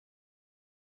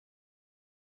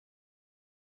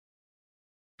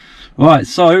Right,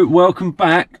 so welcome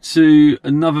back to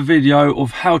another video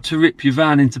of how to rip your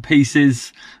van into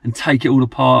pieces and take it all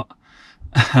apart.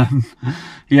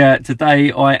 Yeah,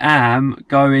 today I am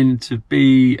going to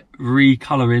be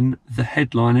recolouring the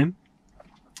headlining,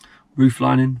 roof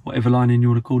lining, whatever lining you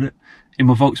want to call it, in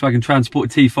my Volkswagen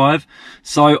Transporter T5.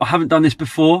 So I haven't done this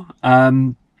before.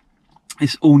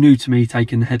 It's all new to me,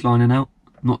 taking the headlining out.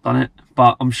 Not done it,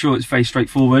 but I'm sure it's very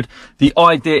straightforward. The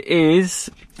idea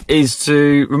is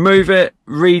to remove it,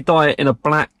 re-dye it in a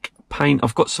black paint.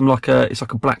 I've got some it's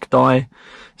like a black dye,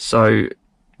 so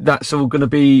that's all going to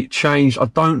be changed. I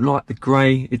don't like the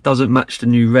grey, it doesn't match the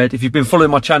new red. If you've been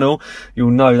following my channel, you'll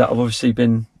know that I've obviously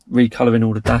been recolouring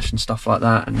all the dash and stuff like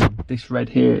that, and this red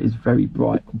here is very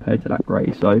bright compared to that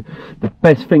grey. So the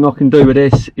best thing I can do with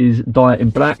this is dye it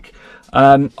in black.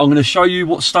 I'm going to show you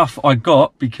what stuff I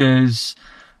got, because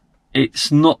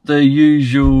it's not the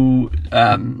usual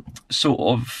sort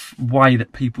of way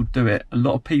that people do it. A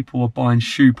lot of people are buying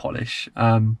shoe polish,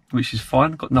 which is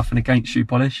fine. Got nothing against shoe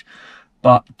polish,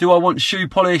 but do I want shoe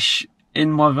polish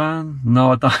in my van?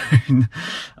 No, I don't.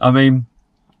 I mean,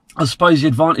 I suppose the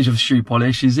advantage of shoe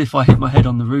polish is if I hit my head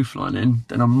on the roof lining,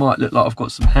 then I might look like I've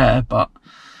got some hair, but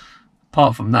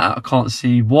apart from that, I can't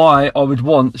see why I would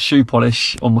want shoe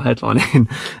polish on my headlining.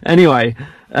 Anyway,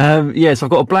 yeah, so I've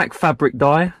got a black fabric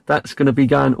dye that's going to be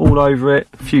going all over it,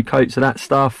 a few coats of that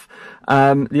stuff.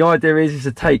 The idea is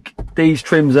to take these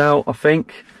trims out. I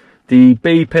think the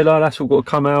B pillar, that's all got to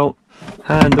come out.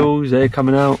 Handles, they're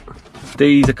coming out.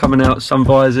 These are coming out. Sun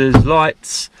visors,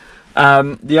 lights,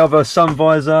 the other sun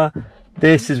visor,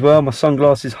 this as well, my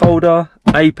sunglasses holder,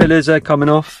 A pillars are coming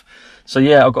off. So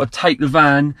yeah, I've got to take the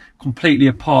van completely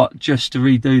apart just to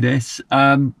redo this.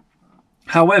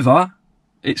 However,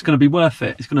 it's going to be worth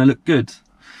it. It's going to look good.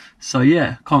 So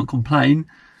yeah, can't complain.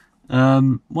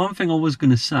 One thing I was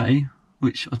going to say,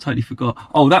 which I totally forgot.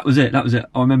 Oh, that was it.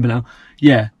 I remember now.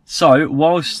 Yeah. So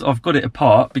whilst I've got it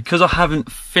apart, because I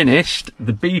haven't finished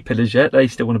the B pillars yet, they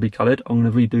still want to be coloured. I'm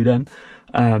going to redo them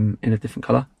in a different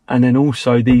colour. And then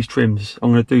also these trims,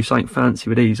 I'm going to do something fancy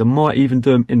with these. I might even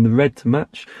do them in the red to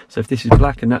match. So if this is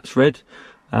black and that's red,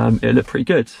 it'll look pretty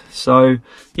good. So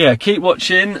yeah, keep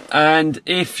watching. And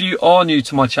if you are new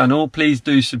to my channel, please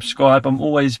do subscribe. I'm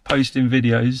always posting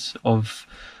videos of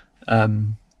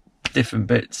different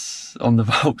bits on the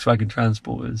Volkswagen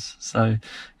Transporters. So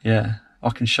yeah, I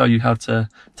can show you how to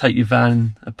take your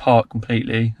van apart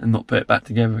completely and not put it back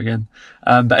together again.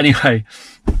 But anyway,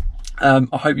 I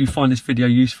hope you find this video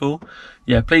useful.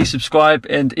 Yeah, please subscribe,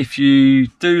 and if you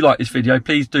do like this video,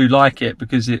 please do like it,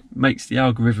 because it makes the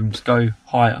algorithms go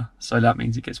higher, so that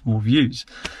means it gets more views,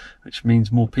 which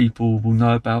means more people will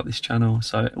know about this channel,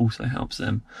 so it also helps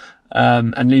them.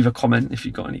 And leave a comment if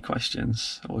you've got any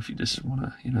questions, or if you just want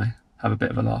to, you know, have a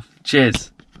bit of a laugh.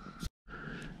 Cheers.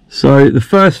 So the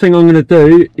first thing I'm going to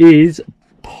do is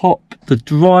pop the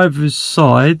driver's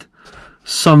side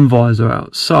sun visor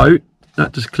out. So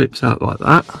that just clips out like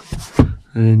that,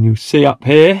 and you'll see up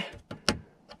here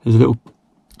there's a little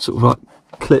sort of like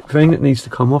clip thing that needs to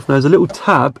come off. Now there's a little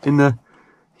tab in the,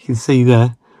 you can see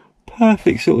there,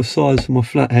 perfect sort of size for my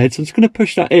flathead. So I'm just going to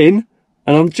push that in,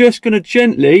 and I'm just going to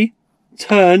gently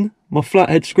turn my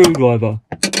flathead screwdriver.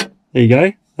 There you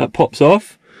go, that pops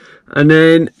off. And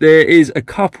then there is a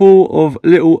couple of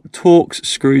little Torx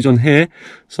screws on here,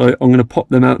 so I'm going to pop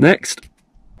them out next.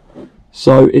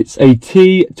 So it's a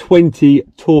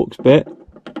T20 Torx bit,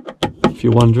 if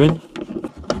you're wondering.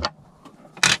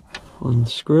 One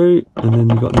screw, and then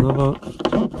you've got another.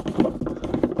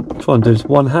 Try and do this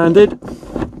one-handed.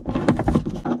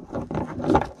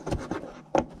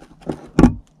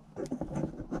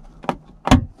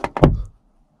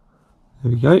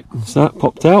 There we go, so that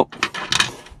popped out.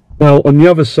 Now on the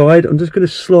other side, I'm just going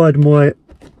to slide my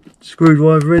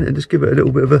screwdriver in and just give it a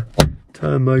little bit of a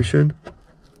turn motion.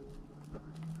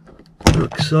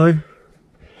 Like so.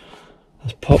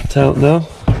 That's popped out now.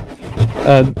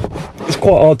 It's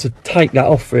quite hard to take that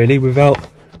off really without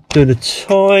doing a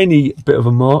tiny bit of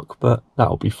a mark, but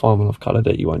that'll be fine when I've coloured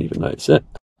it, you won't even notice it.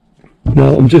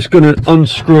 Now I'm just going to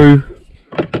unscrew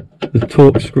the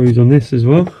Torx screws on this as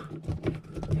well.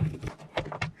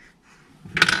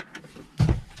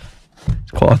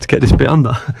 It's quite hard to get this bit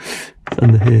under. It's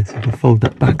under here, so I can fold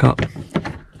that back up.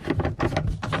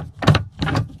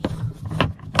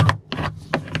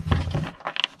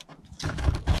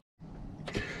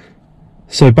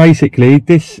 So basically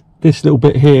this little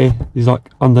bit here is like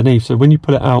underneath, so when you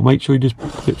pull it out, make sure you just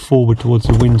put it forward towards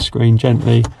the windscreen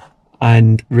gently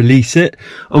and release it.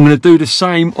 I'm going to do the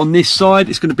same on this side.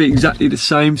 It's going to be exactly the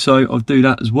same, so I'll do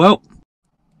that as well.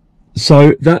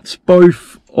 So that's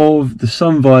both of the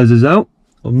sun visors out.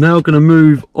 I'm now going to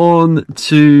move on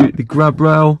to the grab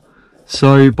rail.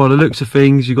 So by the looks of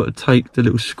things, you've got to take the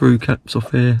little screw caps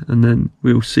off here, and then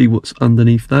we'll see what's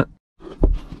underneath that.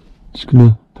 Just going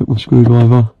to put my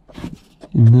screwdriver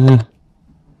in there.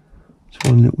 Just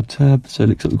one little tab. So it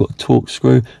looks like we've got a torque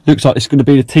screw. Looks like it's going to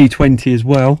be the T20 as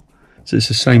well. So it's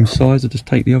the same size. I'll just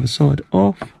take the other side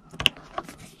off.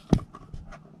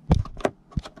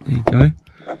 There you go.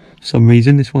 For some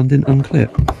reason this one didn't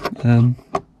unclip.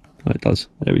 Oh, it does.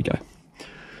 There we go.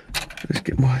 Let's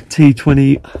get my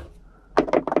T20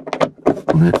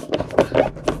 on it.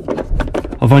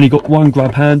 I've only got one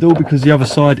grab handle because the other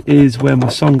side is where my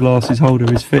sunglasses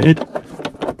holder is fitted.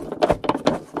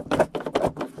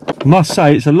 I must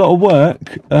say it's a lot of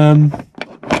work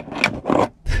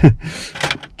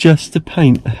just to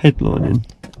paint a headline in.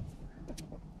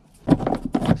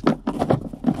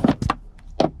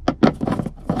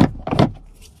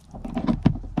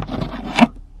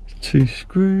 Two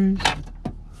screws,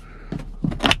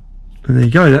 and there you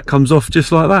go, that comes off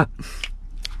just like that.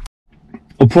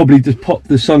 I'll probably just pop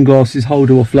the sunglasses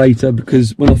holder off later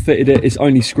because when I fitted it, it's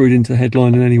only screwed into the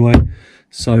headlining anyway,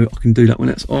 so I can do that when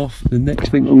that's off. The next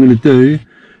thing I'm going to do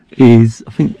is,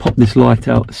 I think, pop this light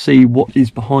out to see what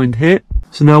is behind here.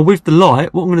 So now with the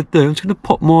light, what I'm going to do, I'm just going to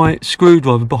pop my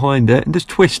screwdriver behind it and just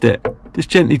twist it, just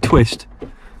gently twist,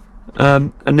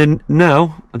 and then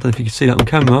now, I don't know if you can see that on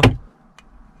camera,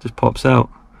 just pops out.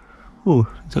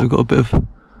 Oh, so we've got a bit of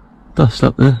dust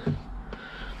up there.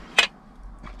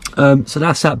 So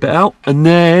that's that bit out, and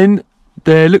then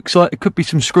there looks like there could be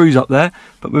some screws up there,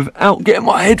 but without getting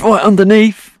my head right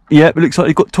underneath, yeah, it looks like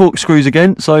they've got torque screws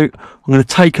again, so I'm going to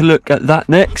take a look at that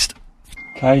next.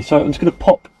 Okay, so I'm just going to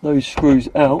pop those screws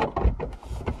out.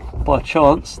 By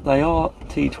chance, they are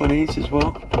T20s as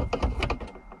well.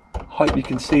 Hope you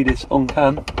can see this on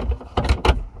cam.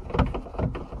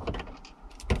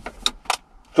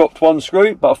 Dropped one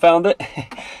screw, but I found it.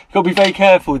 You've got to be very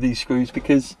careful with these screws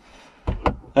because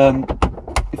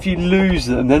if you lose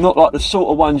them, they're not like the sort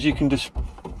of ones you can just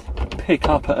pick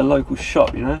up at a local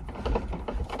shop, you know.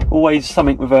 Always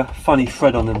something with a funny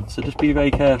thread on them, so just be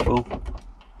very careful.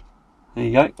 There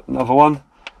you go, another one.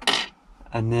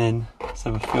 And then let's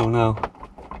have a feel now.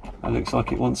 It looks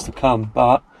like it wants to come,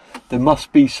 but there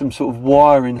must be some sort of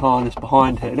wiring harness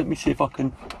behind here. Let me see if I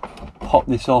can pop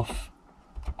this off.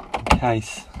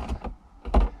 Case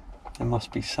there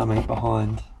must be something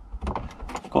behind.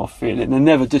 I've got a feeling they're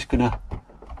never just gonna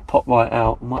pop right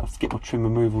out. I might have to get my trim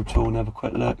removal tool and have a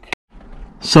quick look.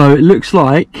 So it looks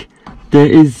like there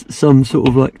is some sort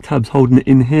of like tabs holding it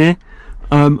in here.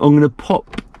 I'm gonna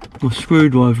pop my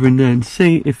screwdriver in there and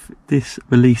see if this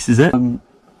releases it.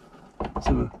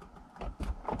 So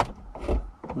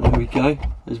there we go,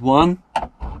 there's one,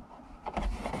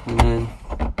 and then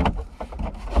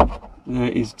there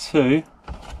is two,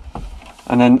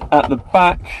 and then at the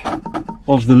back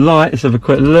of the light, let's have a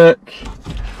quick look.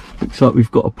 Looks like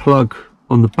we've got a plug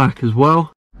on the back as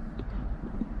well.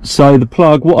 So the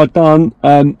plug, what I've done,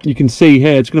 you can see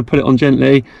here, just going to put it on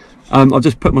gently. I'll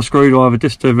just put my screwdriver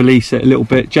just to release it a little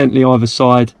bit gently either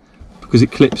side because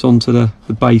it clips onto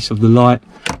the base of the light,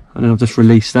 and then I'll just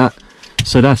release that.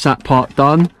 So that's that part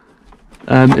done.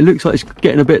 It looks like it's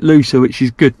getting a bit looser, which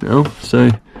is good now, so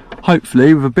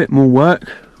hopefully with a bit more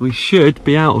work we should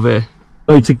be out of here.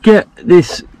 So to get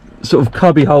this sort of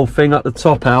cubby hole thing at the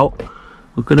top out,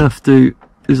 we're gonna have to,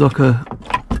 there's like a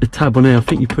tab on here, I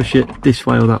think you push it this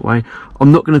way or that way.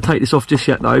 I'm not going to take this off just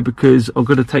yet though, because I'm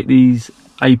going to take these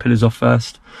A-pillars off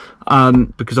first,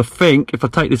 because I think if I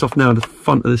take this off now, the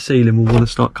front of the ceiling will want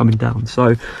to start coming down.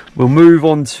 So we'll move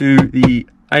on to the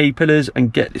A-pillars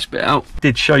and get this bit out. I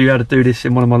did show you how to do this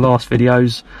in one of my last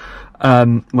videos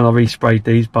when I resprayed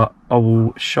these, but I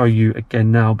will show you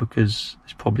again now because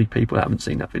there's probably people that haven't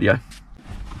seen that video.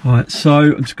 Right, so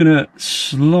I'm just going to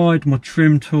slide my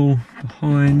trim tool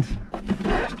behind,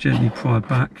 just gently pry it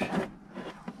back,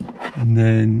 and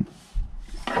then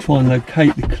try and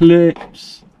locate the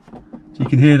clips so you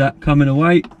can hear that coming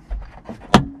away.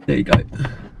 There you go.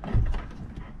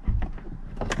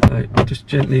 So I'll just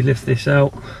gently lift this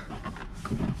out.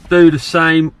 Do the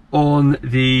same on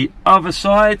the other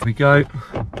side. There we go.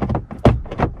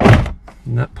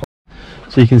 And that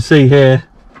so you can see here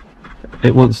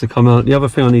it wants to come out. The other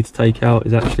thing I need to take out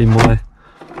is actually my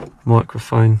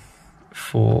microphone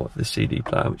for the CD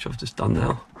player, which I've just done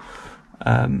now.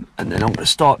 And then I'm going to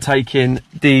start taking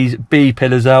these B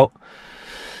pillars out.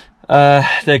 They're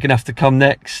going to have to come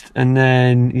next, and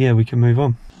then yeah, we can move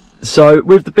on. So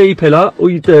with the B pillar, all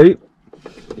you do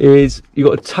is you've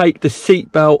got to take the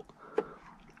seat belt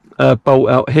bolt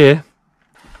out here.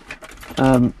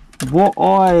 What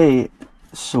I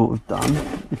sort of done,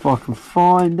 if I can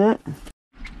find it,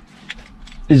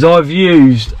 is I've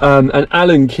used an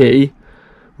Allen key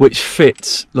which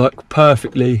fits like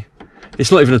perfectly.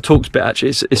 It's not even a Torx bit actually,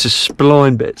 it's a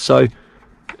spline bit. So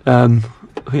I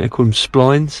think they call them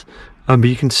splines, but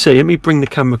you can see, let me bring the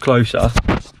camera closer.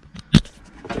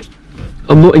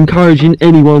 I'm not encouraging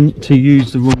anyone to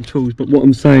use the wrong tools, but what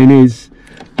I'm saying is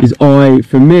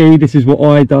for me, this is what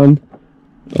I done.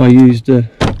 I used the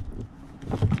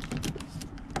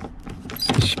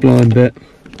spline bit,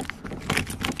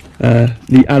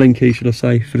 the Allen key should I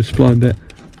say, for the spline bit,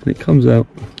 and it comes out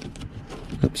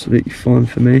absolutely fine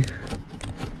for me.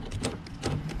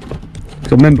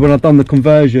 So I remember when I've done the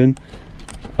conversion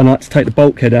and I had to take the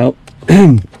bulkhead out,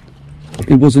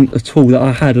 it wasn't a tool that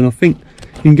I had, and I think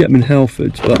you can get them in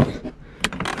Halfords,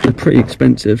 but they're pretty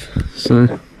expensive. So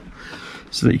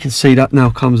that you can see that now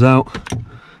comes out,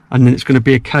 and then it's going to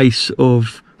be a case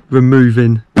of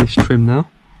removing this trim now.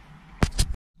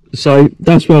 So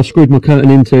that's where I screwed my curtain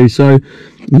into. So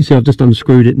you see I've just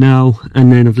unscrewed it now,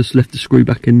 and then I've just left the screw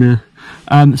back in there.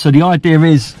 So the idea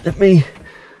is, let me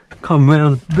come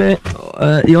round a bit.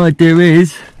 The idea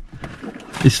is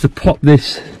to pop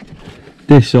this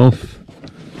off.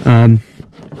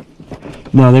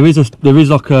 Now there is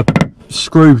like a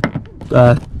screw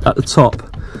at the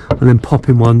top, and then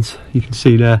popping ones. You can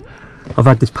see there, I've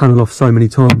had this panel off so many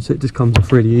times, so it just comes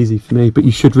off really easy for me. But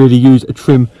you should really use a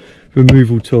trim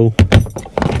removal tool.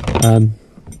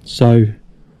 So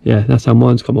yeah, that's how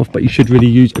mine's come off, but you should really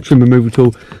use a trim removal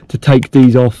tool to take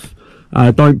these off.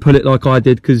 Don't pull it like I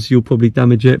did, because you'll probably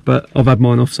damage it, but I've had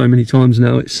mine off so many times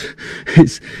now,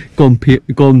 it's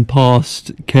gone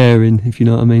past caring, if you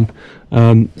know what I mean.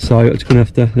 So I'm just gonna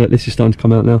have to, this is starting to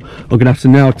come out now, I'm gonna have to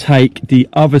now take the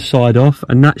other side off,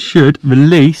 and that should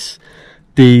release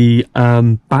the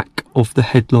back of the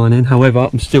headlining. However,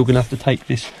 I'm still gonna have to take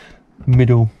this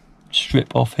middle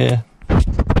strip off here,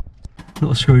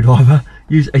 not a screwdriver,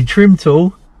 use a trim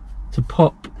tool to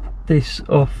pop this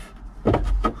off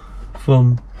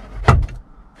from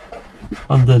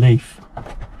underneath.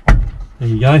 There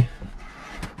you go.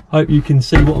 Hope you can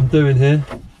see what I'm doing here.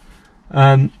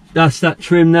 That's that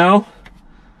trim now.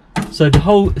 So the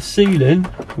whole ceiling,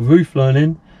 roof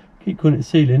lining, keep calling it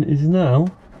ceiling, is now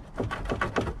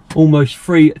almost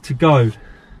free to go.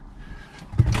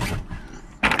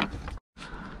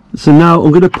 So now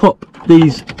I'm going to pop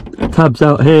these tabs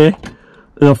out here,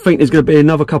 and I think there's going to be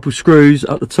another couple screws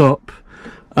at the top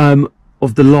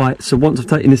of the light. So once I've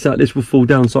taken this out, this will fall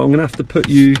down, so I'm going to have to put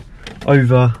you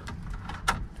over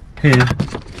here.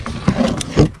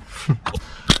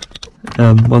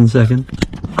 1 second.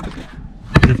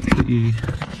 I'm going to have to put you,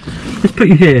 let's put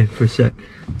you here for a sec.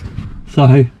 So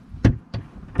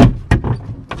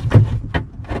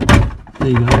there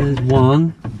you go, there's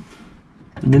one,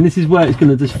 and then this is where it's going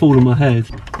to just fall on my head.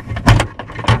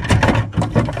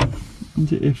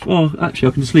 Oh, actually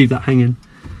I can just leave that hanging.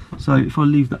 So if I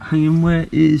leave that hanging, where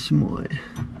is my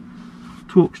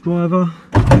Torx driver?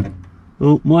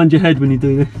 Oh, mind your head when you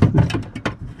do this.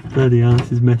 Bloody hell,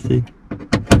 this is messy.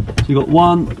 So you've got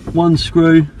one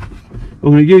screw. I'm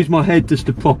going to use my head just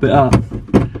to prop it up,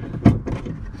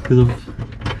 because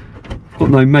I've got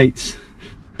no mates,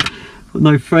 got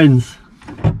no friends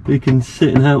who can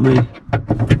sit and help me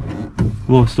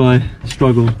whilst I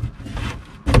struggle.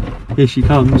 Here she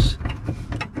comes.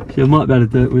 See, I might be able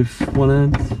to do it with one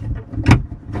hand.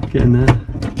 Get in there.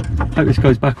 Hope this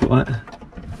goes back all right.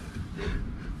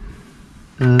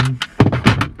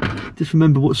 Just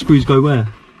remember what screws go where.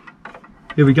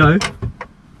 Here we go.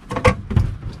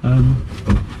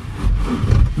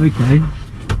 Okay.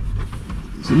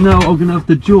 So now I'm going to have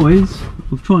the joys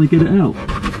of trying to get it out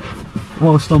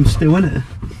whilst I'm still in it.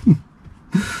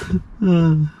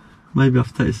 Maybe I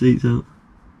have to take the seats out.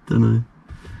 Don't know.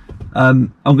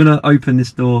 I'm going to open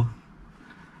this door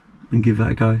and give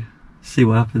that a go. See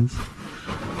what happens.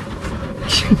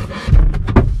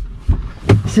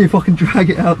 See if I can drag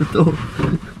it out the door.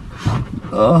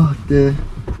 Oh dear.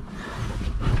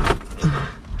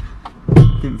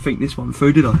 Didn't think this one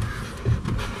through, did I?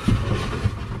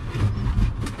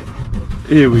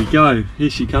 Here we go. Here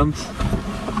she comes.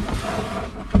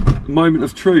 Moment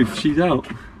of truth. She's out.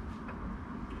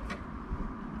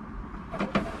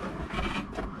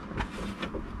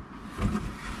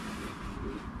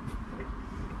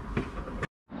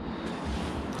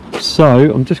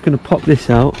 So I'm just going to pop this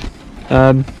out,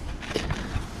 the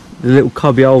little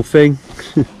cubby hole thing.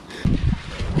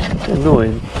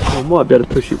 Annoying. I might be able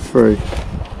to push it through,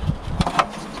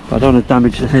 but I don't want to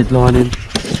damage the headlining.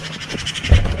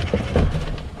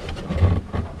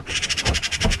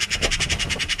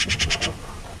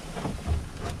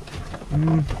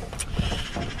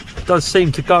 does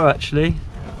seem to go actually.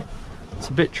 It's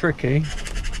a bit tricky.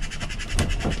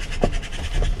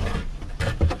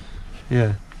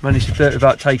 Yeah, managed to do it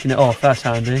without taking it off. That's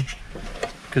handy,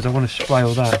 because I want to spray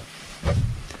all that.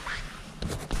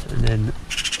 And then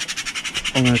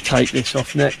I'm going to take this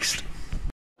off next.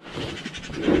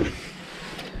 Just going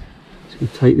to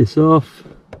take this off.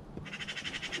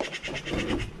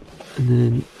 And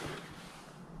then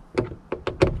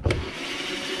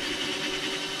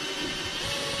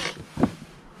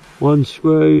one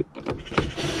screw,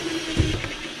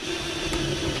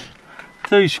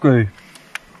 two screw.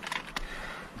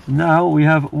 Now we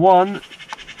have one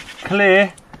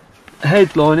clear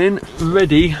headlining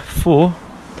ready for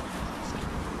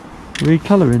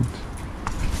recolouring.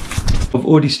 I've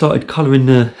already started colouring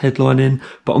the headlining,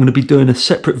 but I'm going to be doing a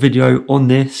separate video on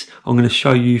this. I'm going to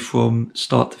show you from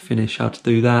start to finish how to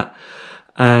do that.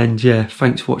 And yeah,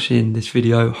 thanks for watching this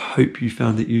video. Hope you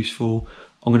found it useful.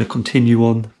 I'm going to continue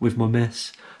on with my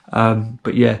mess.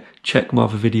 But yeah, check my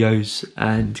other videos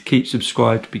and keep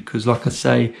subscribed, because like I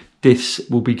say, this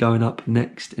will be going up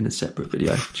next in a separate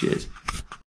video. Cheers.